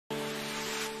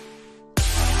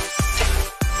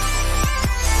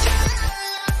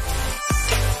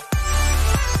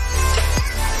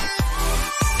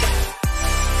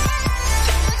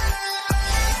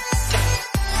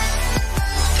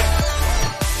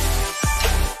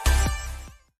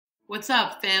What's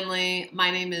up, family?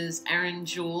 My name is Erin,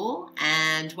 Jewell,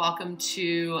 and welcome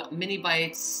to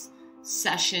Mini-bytes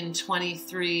session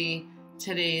 23.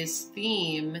 Today's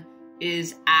theme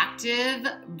is active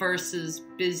versus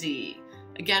busy.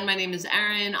 Again, my name is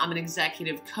Erin. I'm an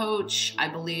executive coach. I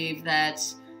believe that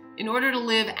in order to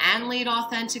live and lead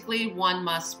authentically, one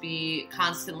must be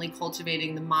constantly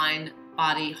cultivating the mind,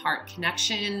 body, heart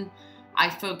connection. I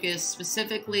focus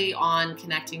specifically on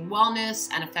connecting wellness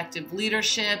and effective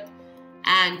leadership.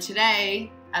 And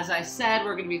today, as I said,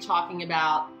 we're going to be talking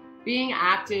about being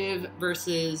active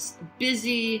versus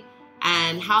busy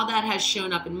and how that has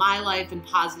shown up in my life in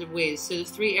positive ways. So the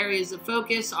three areas of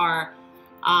focus are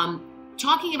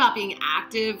talking about being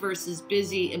active versus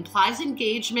busy implies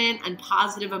engagement and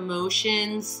positive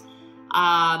emotions.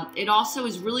 It also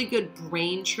is really good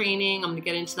brain training. I'm going to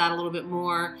get into that a little bit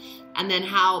more. And then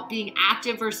how being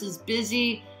active versus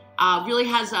busy really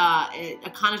has a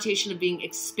connotation of being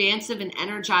expansive and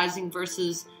energizing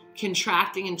versus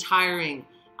contracting and tiring.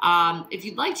 If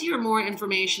you'd like to hear more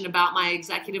information about my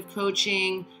executive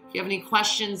coaching, if you have any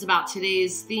questions about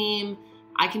today's theme,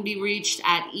 I can be reached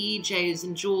at J as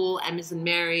in Jewel, M as in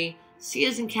Mary, C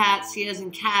as in cat, C as in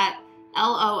cat,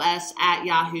 LOS at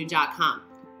yahoo.com.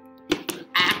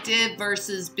 Active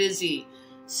versus busy.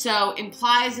 So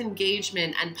implies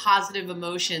engagement and positive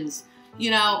emotions. You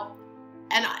know,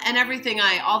 and everything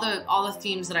all the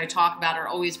themes that I talk about are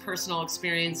always personal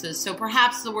experiences. So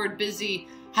perhaps the word busy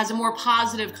has a more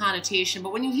positive connotation.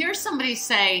 But when you hear somebody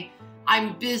say,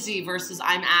 I'm busy versus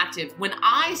I'm active, when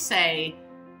I say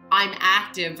I'm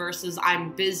active versus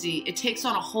I'm busy, it takes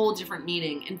on a whole different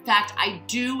meaning. In fact, I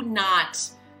do not,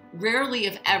 rarely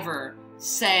if ever,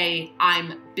 say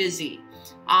I'm busy.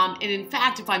 And in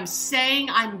fact, if I'm saying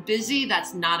I'm busy,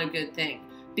 that's not a good thing.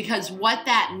 Because what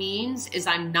that means is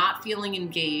I'm not feeling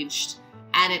engaged,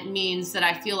 and it means that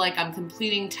I feel like I'm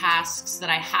completing tasks that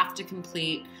I have to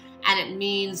complete, and it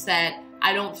means that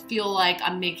I don't feel like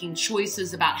I'm making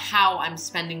choices about how I'm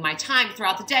spending my time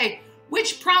throughout the day,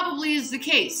 which probably is the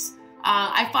case.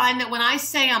 I find that when I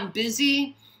say I'm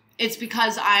busy, it's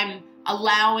because I'm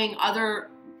allowing other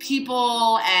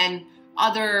people and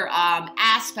other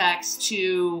aspects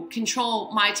to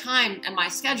control my time and my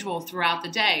schedule throughout the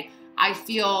day. I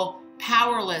feel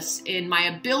powerless in my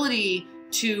ability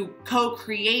to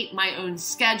co-create my own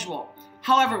schedule.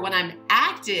 However, when I'm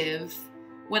active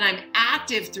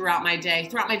throughout my day,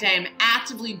 I'm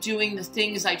actively doing the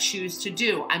things I choose to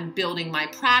do. I'm building my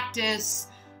practice.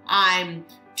 I'm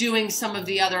doing some of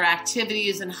the other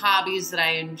activities and hobbies that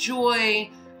I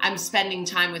enjoy. I'm spending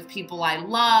time with people I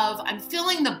love. I'm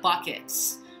filling the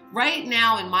buckets. Right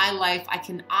now in my life, I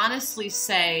can honestly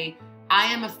say I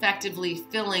am effectively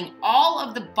filling all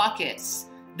of the buckets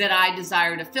that I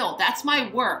desire to fill. That's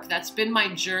my work. That's been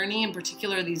my journey, in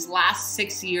particular these last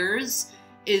 6 years,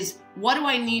 is what do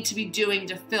I need to be doing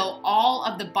to fill all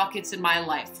of the buckets in my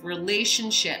life?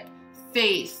 Relationship,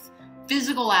 faith,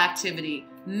 physical activity,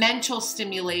 mental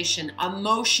stimulation,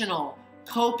 emotional,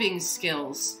 coping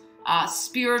skills,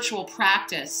 spiritual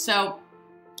practice. So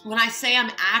when I say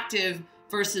I'm active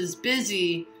versus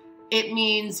busy, it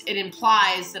means it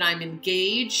implies that I'm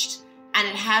engaged and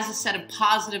it has a set of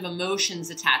positive emotions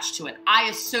attached to it. I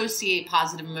associate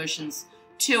positive emotions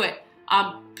to it.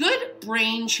 Good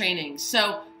brain training.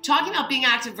 So talking about being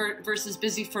active versus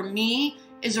busy for me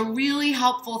is a really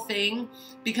helpful thing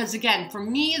because, again, for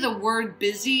me, the word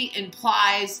busy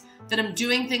implies that I'm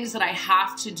doing things that I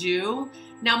have to do.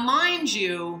 Now, mind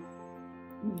you,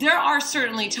 there are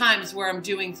certainly times where I'm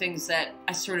doing things that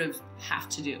I sort of have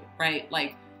to do, right?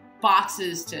 Like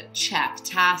boxes to check,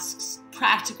 tasks,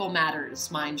 practical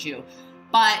matters, mind you.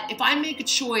 But if I make a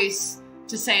choice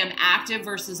to say I'm active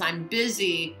versus I'm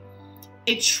busy,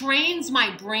 it trains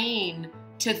my brain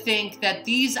to think that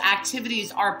these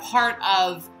activities are part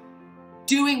of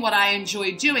doing what I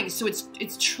enjoy doing. So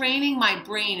it's training my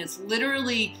brain. It's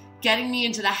literally getting me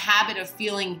into the habit of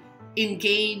feeling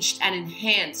engaged and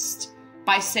enhanced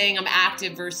by saying I'm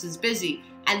active versus busy.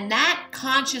 And that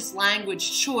conscious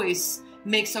language choice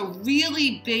makes a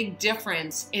really big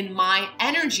difference in my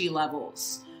energy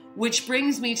levels, which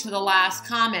brings me to the last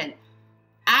comment.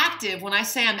 Active, when I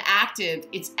say I'm active,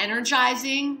 it's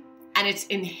energizing and it's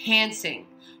enhancing.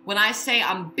 When I say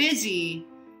I'm busy,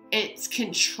 it's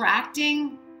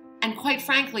contracting and, quite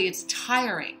frankly, it's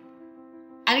tiring.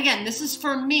 And again, this is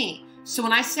for me. So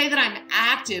when I say that I'm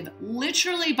active,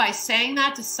 literally by saying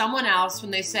that to someone else,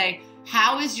 when they say,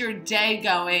 how is your day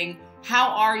going? How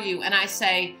are you? And I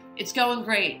say, it's going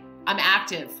great. I'm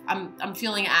active. I'm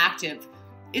feeling active.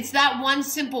 It's that one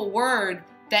simple word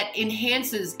that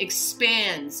enhances,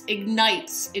 expands,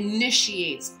 ignites,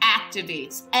 initiates,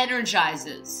 activates,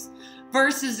 energizes.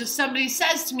 Versus if somebody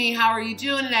says to me, how are you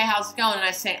doing today? How's it going? And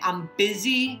I say, I'm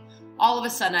busy. All of a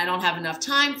sudden, I don't have enough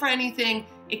time for anything.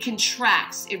 It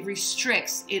contracts, it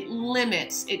restricts, it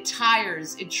limits, it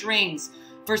tires, it drains.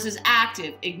 Versus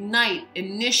active, ignite,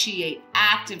 initiate,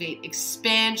 activate,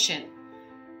 expansion.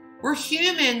 We're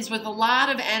humans with a lot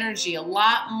of energy, a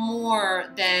lot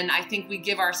more than I think we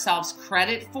give ourselves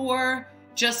credit for.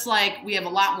 Just like we have a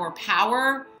lot more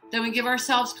power than we give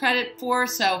ourselves credit for.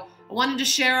 So I wanted to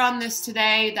share on this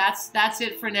today. That's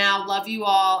it for now. Love you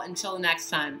all. Until the next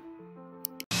time.